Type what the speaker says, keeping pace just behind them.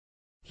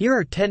Here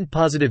are 10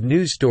 positive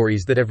news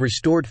stories that have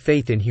restored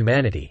faith in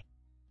humanity.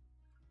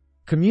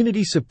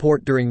 Community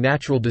support during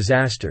natural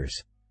disasters.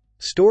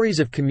 Stories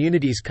of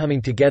communities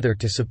coming together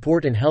to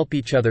support and help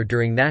each other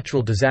during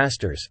natural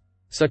disasters,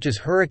 such as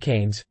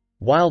hurricanes,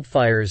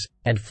 wildfires,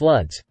 and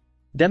floods,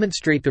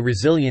 demonstrate the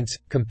resilience,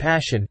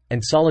 compassion,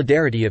 and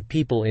solidarity of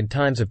people in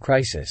times of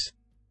crisis.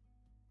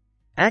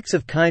 Acts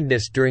of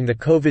kindness during the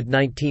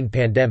COVID-19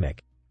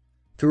 pandemic.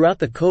 Throughout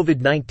the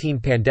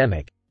COVID-19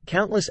 pandemic,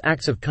 countless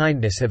acts of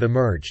kindness have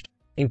emerged,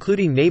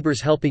 including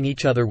neighbors helping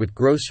each other with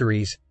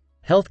groceries,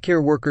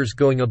 healthcare workers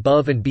going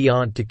above and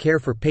beyond to care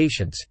for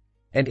patients,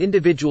 and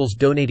individuals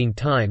donating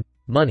time,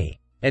 money,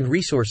 and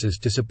resources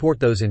to support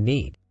those in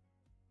need.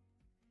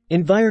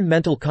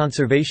 Environmental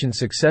conservation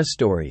success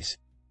stories.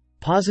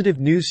 Positive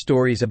news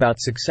stories about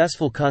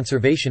successful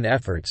conservation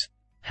efforts,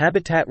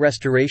 habitat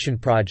restoration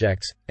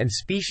projects, and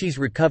species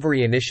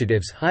recovery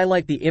initiatives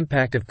highlight the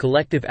impact of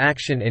collective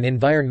action and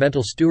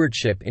environmental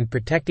stewardship in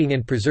protecting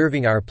and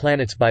preserving our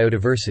planet's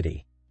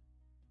biodiversity.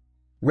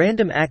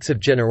 Random acts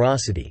of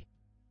generosity.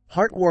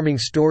 Heartwarming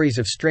stories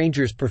of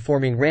strangers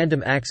performing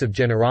random acts of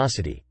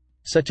generosity,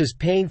 such as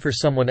paying for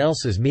someone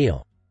else's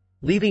meal,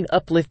 leaving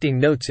uplifting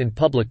notes in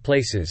public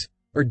places,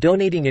 or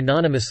donating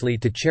anonymously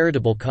to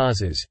charitable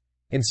causes,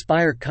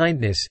 inspire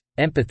kindness,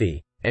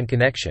 empathy, and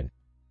connection.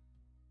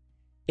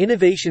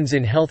 Innovations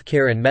in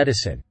healthcare and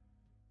medicine.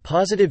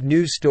 Positive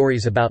news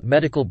stories about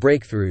medical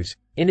breakthroughs,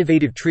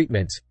 innovative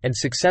treatments, and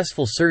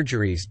successful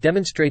surgeries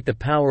demonstrate the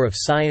power of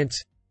science,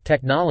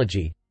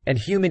 technology, and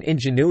human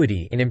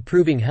ingenuity in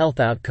improving health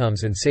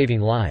outcomes and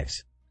saving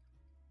lives.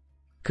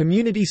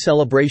 Community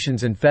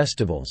celebrations and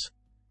festivals.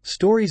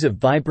 Stories of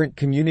vibrant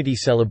community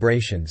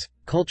celebrations,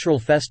 cultural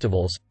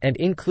festivals, and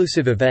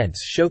inclusive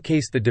events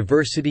showcase the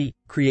diversity,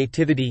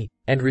 creativity,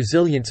 and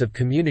resilience of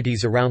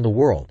communities around the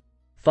world,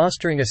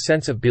 fostering a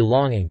sense of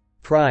belonging,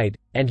 pride,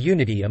 and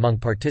unity among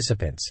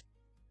participants.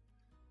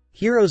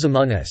 Heroes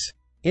among us.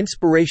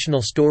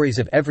 Inspirational stories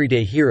of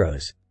everyday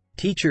heroes,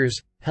 teachers,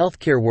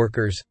 healthcare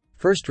workers,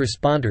 first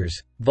responders,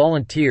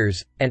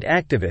 volunteers, and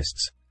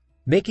activists,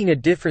 making a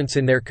difference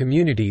in their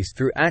communities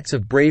through acts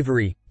of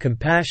bravery,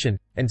 compassion,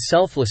 and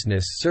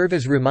selflessness serve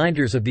as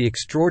reminders of the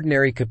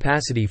extraordinary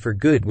capacity for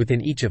good within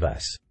each of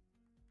us.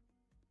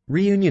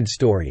 Reunion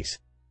stories.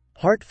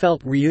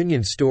 Heartfelt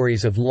reunion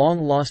stories of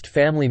long-lost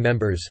family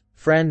members,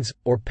 friends,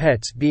 or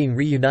pets being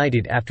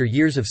reunited after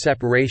years of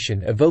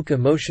separation evoke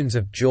emotions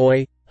of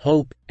joy,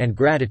 hope, and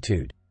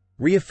gratitude,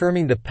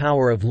 reaffirming the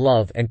power of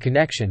love and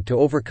connection to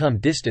overcome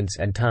distance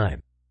and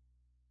time.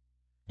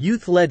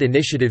 Youth-led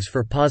initiatives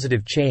for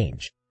positive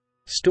change.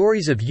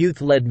 Stories of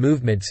youth-led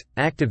movements,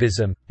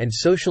 activism, and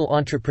social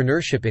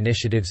entrepreneurship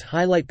initiatives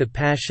highlight the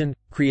passion,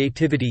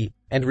 creativity,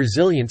 and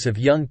resilience of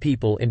young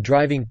people in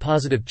driving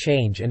positive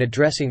change and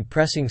addressing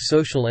pressing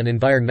social and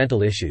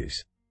environmental issues.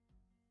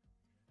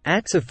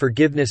 Acts of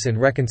forgiveness and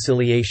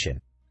reconciliation.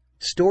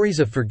 Stories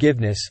of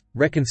forgiveness,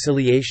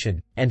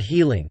 reconciliation, and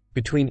healing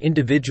between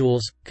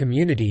individuals,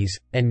 communities,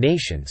 and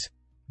nations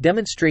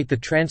demonstrate the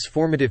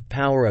transformative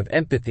power of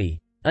empathy,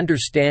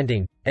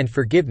 understanding, and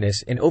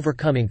forgiveness in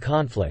overcoming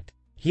conflict,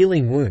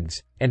 healing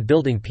wounds, and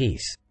building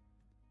peace.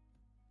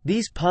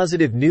 These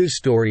positive news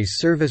stories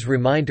serve as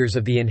reminders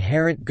of the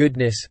inherent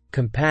goodness,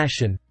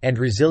 compassion, and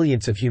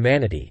resilience of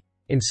humanity,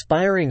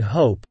 inspiring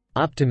hope,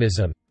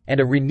 optimism, and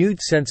a renewed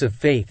sense of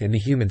faith in the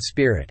human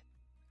spirit.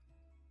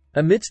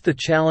 Amidst the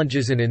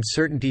challenges and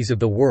uncertainties of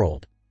the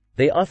world,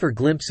 they offer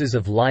glimpses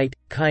of light,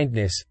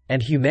 kindness,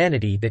 and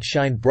humanity that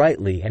shine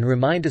brightly and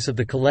remind us of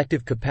the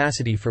collective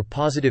capacity for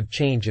positive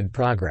change and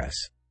progress.